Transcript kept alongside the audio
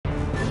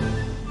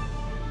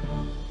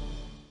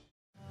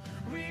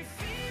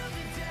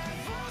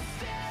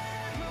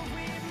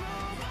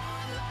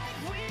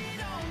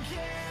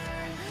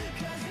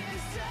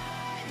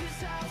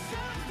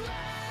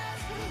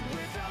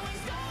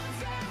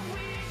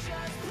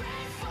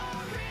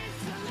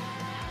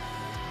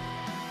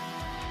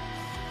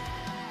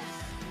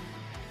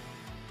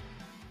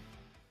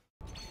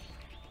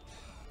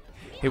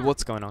Hey,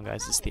 what's going on,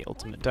 guys? It's the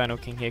Ultimate Dino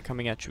King here,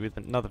 coming at you with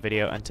another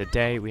video, and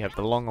today we have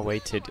the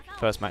long-awaited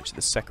first match of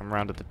the second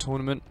round of the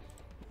tournament.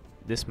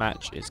 This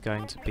match is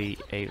going to be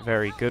a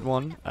very good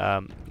one.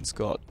 It's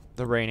got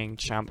the reigning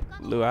champ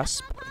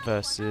Luasp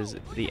versus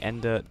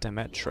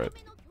TheEnderDimetro.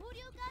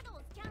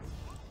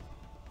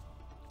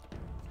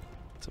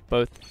 So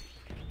both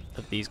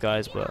of these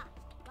guys were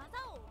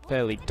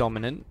fairly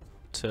dominant,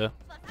 to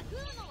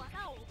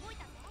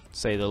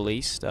say the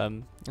least. I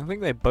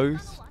think they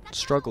both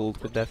struggled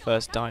with their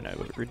first dino,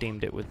 but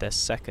redeemed it with their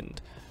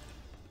second.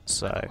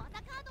 So,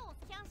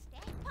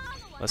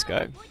 let's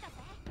go.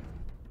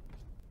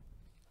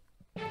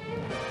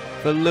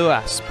 For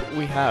Luasp,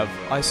 we have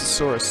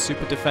Isosaurus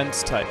Super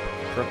Defense type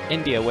from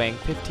India, weighing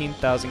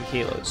 15,000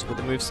 kilos, with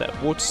a moveset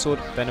Water Sword,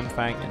 Venom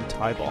Fang, and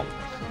Tie Bomb.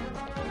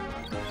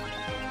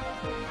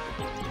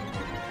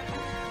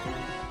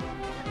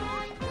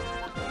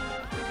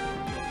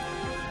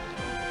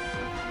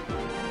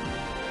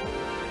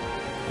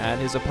 And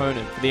his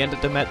opponent for the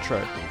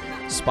TheEnderDimetro,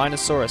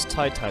 Spinosaurus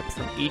Tie-Type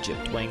from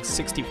Egypt, weighing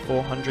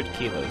 6,400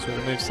 kilos, with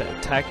a moveset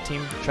of Tag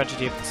Team,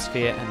 Tragedy of the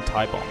Sphere, and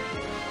Tie Bomb.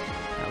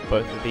 Now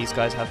both of these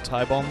guys have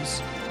Tie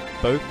Bombs,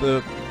 both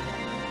the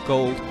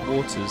gold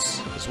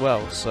waters as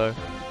well, so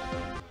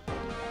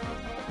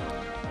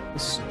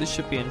this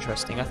should be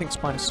interesting. I think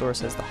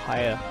Spinosaurus has the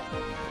higher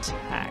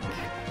attack,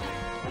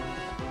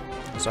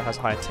 also has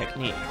higher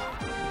technique,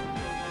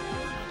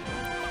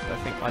 but I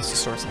think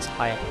Isosaurus has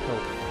higher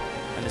health.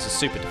 And it's a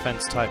super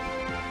defense type.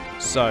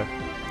 So,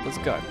 let's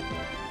go.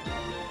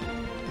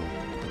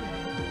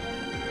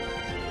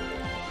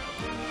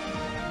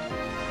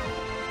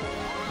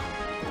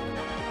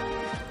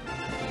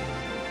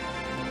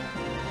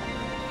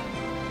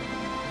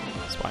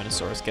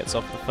 Spinosaurus gets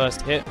off the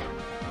first hit.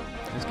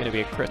 It's going to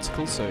be a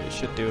critical, so it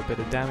should do a bit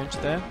of damage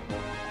there.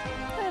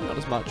 Not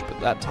as much, but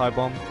that Tie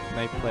Bomb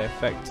may play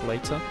effect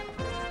later.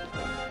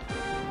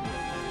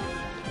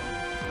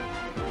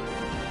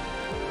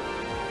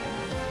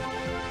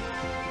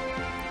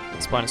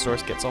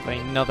 Spinosaurus gets off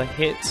another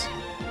hit.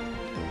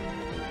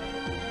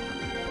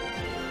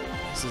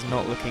 This is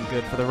not looking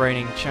good for the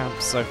reigning champ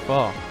so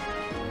far.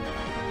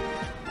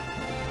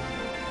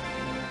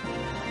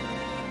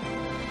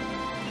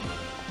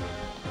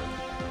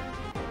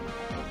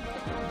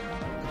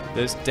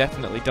 This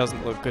definitely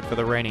doesn't look good for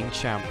the reigning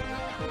champ.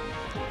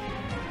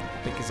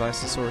 I think his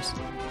Isosaurus...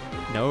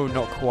 No,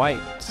 not quite.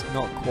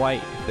 Not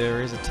quite. If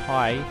there is a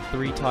tie,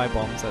 3 Tie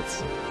Bombs,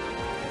 that's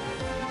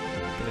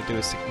going to do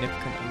a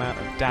significant amount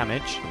of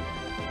damage.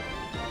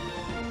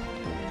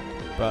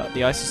 But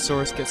the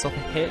Isosaurus gets off a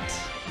hit.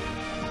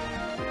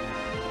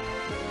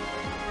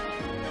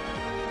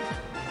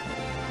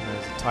 And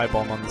there's a Tie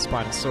Bomb on the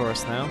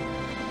Spinosaurus now.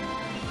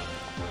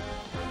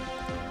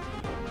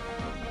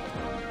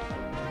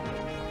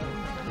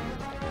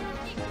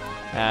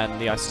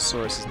 And the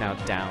Isosaurus is now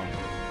down.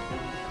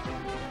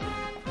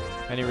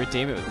 And he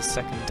redeem it with the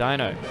second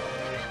dino.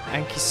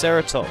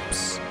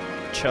 Anchiceratops.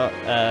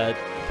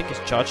 I think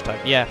it's charge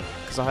type, yeah,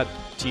 because I had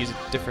to use a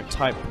different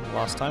type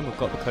last time. We've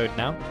got the code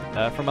now.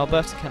 From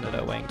Alberta,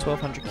 Canada, weighing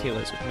 1,200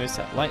 kilos, with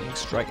moveset Lightning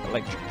Strike,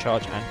 Electric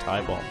Charge, and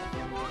Tie Bomb.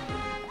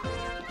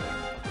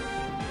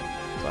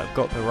 So I've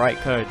got the right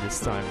code this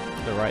time,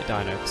 the right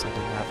dino, because I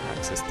didn't have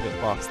access to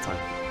it last time.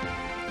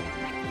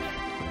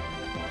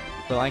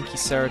 Will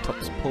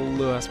Anchiceratops pull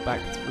Luasp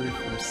back through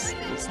from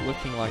what's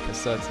looking like a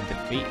certain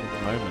defeat at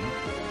the moment?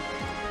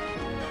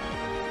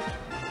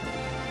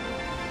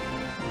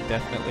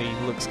 Definitely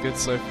looks good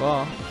so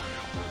far.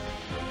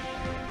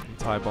 And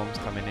Tie Bomb's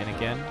coming in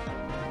again.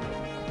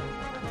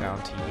 Down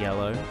to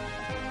yellow.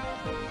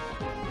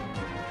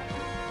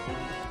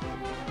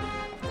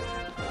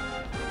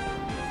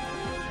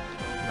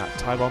 And that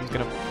Tie Bomb's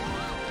gonna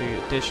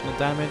do additional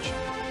damage.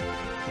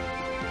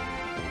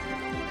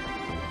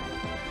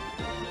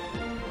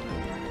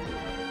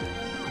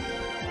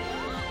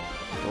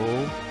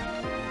 Oh.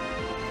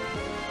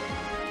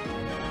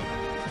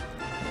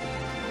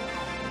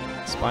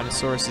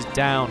 Spinosaurus is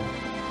down.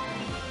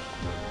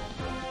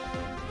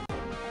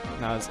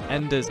 Now it's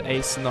Ender's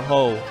ace in the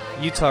hole.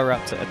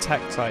 Utahraptor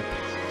attack type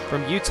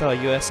from Utah,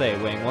 USA,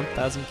 weighing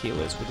 1,000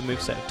 kilos, with a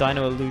moveset of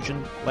Dino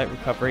Illusion, Light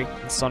Recovery,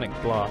 and Sonic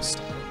Blast.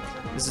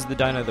 This is the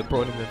dino that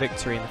brought him the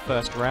victory in the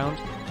first round.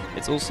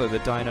 It's also the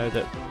dino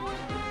that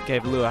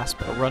gave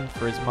Luasp a run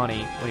for his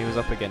money when he was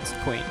up against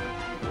Queen.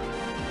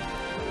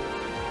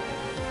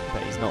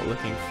 But he's not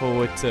looking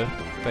forward to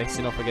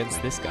facing off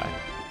against this guy.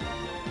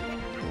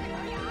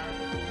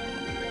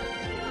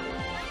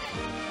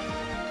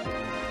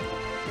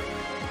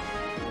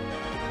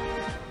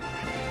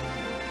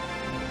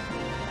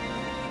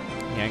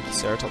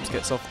 Anchiceratops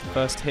gets off the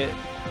first hit.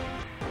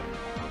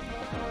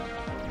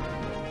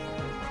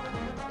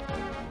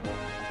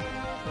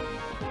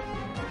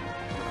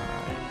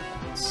 Alright,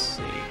 let's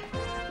see.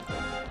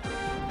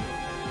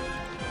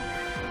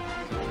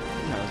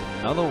 That was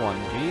another one,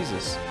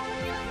 Jesus.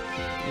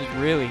 He's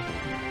really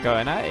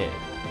going at it.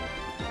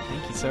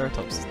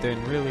 Anchiceratops is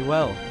doing really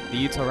well.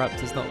 The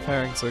Utahraptor's not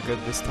faring so good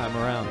this time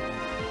around.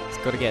 It's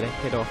got to get a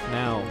hit off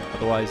now,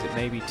 otherwise it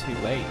may be too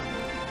late.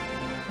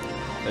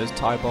 Those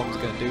tie bombs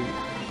are going to do a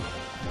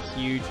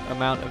huge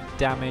amount of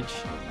damage.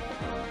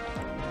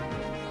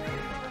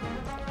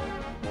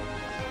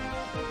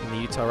 And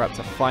the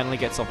Utahraptor finally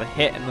gets off a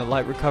hit and the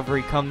light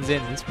recovery comes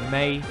in. This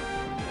may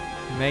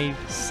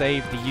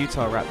save the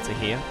Utahraptor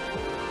here.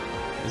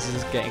 This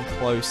is getting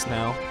close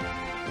now.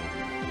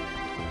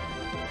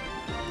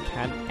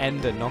 Can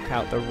Ender knock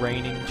out the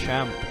reigning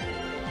champ?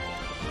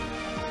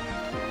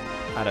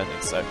 I don't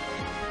think so.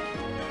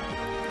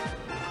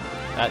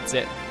 That's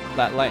it.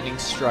 That lightning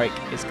strike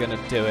is going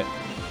to do it.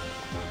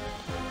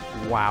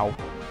 Wow.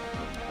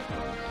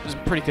 It was a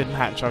pretty good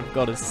match, I've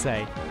got to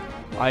say.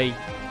 I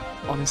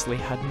honestly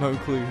had no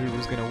clue who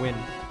was going to win.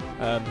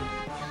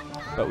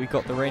 But we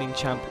got the reigning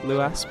champ,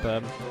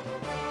 Luasp,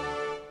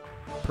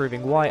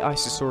 proving why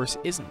Isosaurus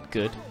isn't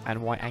good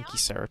and why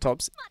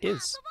Anchiceratops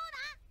is.